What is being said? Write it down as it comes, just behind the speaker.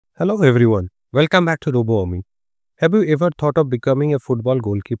Hello everyone, welcome back to RoboArmy. Have you ever thought of becoming a football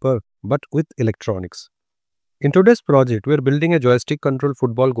goalkeeper but with electronics? In today's project, we are building a joystick-controlled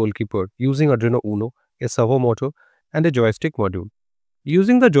football goalkeeper using Arduino Uno, a servo motor, and a joystick module.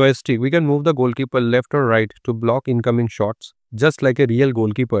 Using the joystick, we can move the goalkeeper left or right to block incoming shots, just like a real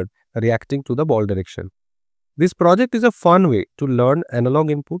goalkeeper reacting to the ball direction. This project is a fun way to learn analog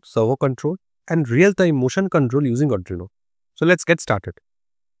input, servo control, and real-time motion control using Arduino. So let's get started.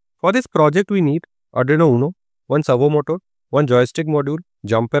 For this project, we need Arduino Uno, one servo motor, one joystick module,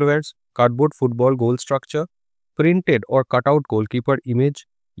 jumper wires, cardboard football goal structure, printed or cut out goalkeeper image,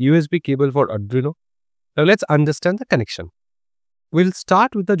 USB cable for Arduino. Now let's understand the connection. We'll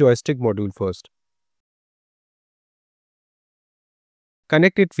start with the joystick module first.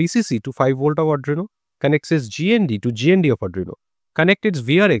 Connect its VCC to 5V of Arduino. Connect its GND to GND of Arduino. Connect its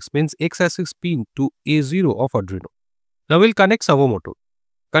VRX means X-axis pin to A0 of Arduino. Now we'll connect servo motor.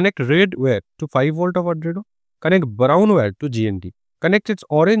 Connect red wire to 5V of Arduino. Connect brown wire to GND. Connect its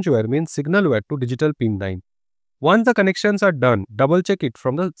orange wire means signal wire to digital pin 9. Once the connections are done, double check it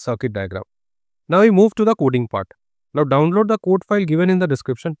from the circuit diagram. Now we move to the coding part. Now download the code file given in the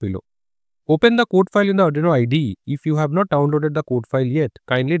description below. Open the code file in the Arduino IDE. If you have not downloaded the code file yet,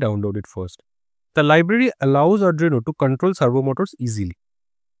 kindly download it first. The library allows Arduino to control servo motors easily.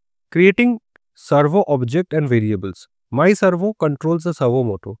 Creating servo object and variables. My servo controls the servo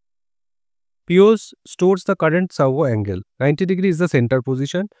motor. POS stores the current servo angle. 90 degrees is the center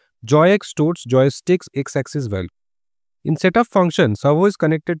position. JoyX stores joystick's x-axis value. In setup function, servo is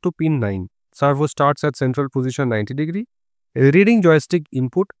connected to pin 9. Servo starts at central position 90 degree. Reading joystick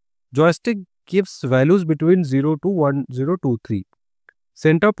input. Joystick gives values between 0 to 1023.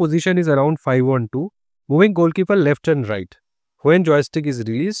 Center position is around 512. Moving goalkeeper left and right. When joystick is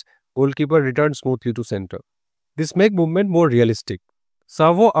released, goalkeeper returns smoothly to center. This makes movement more realistic.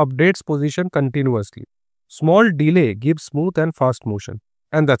 Servo updates position continuously. Small delay gives smooth and fast motion.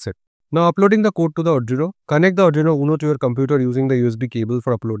 And that's it. Now uploading the code to the Arduino. Connect the Arduino Uno to your computer using the USB cable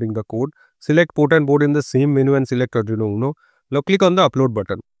for uploading the code. Select port and board in the same menu and select Arduino Uno. Now click on the upload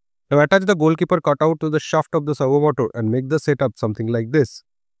button. Now attach the goalkeeper cutout to the shaft of the servo motor and make the setup something like this.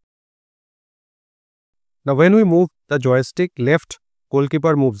 Now when we move the joystick left,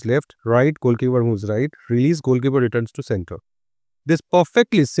 goalkeeper moves left, right, goalkeeper moves right, release, goalkeeper returns to center. This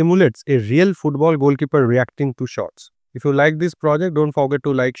perfectly simulates a real football goalkeeper reacting to shots. If you like this project, don't forget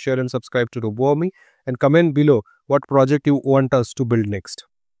to like, share and subscribe to RoboArmy and comment below what project you want us to build next.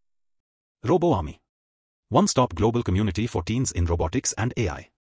 RoboArmy. One-stop global community for teens in robotics and AI.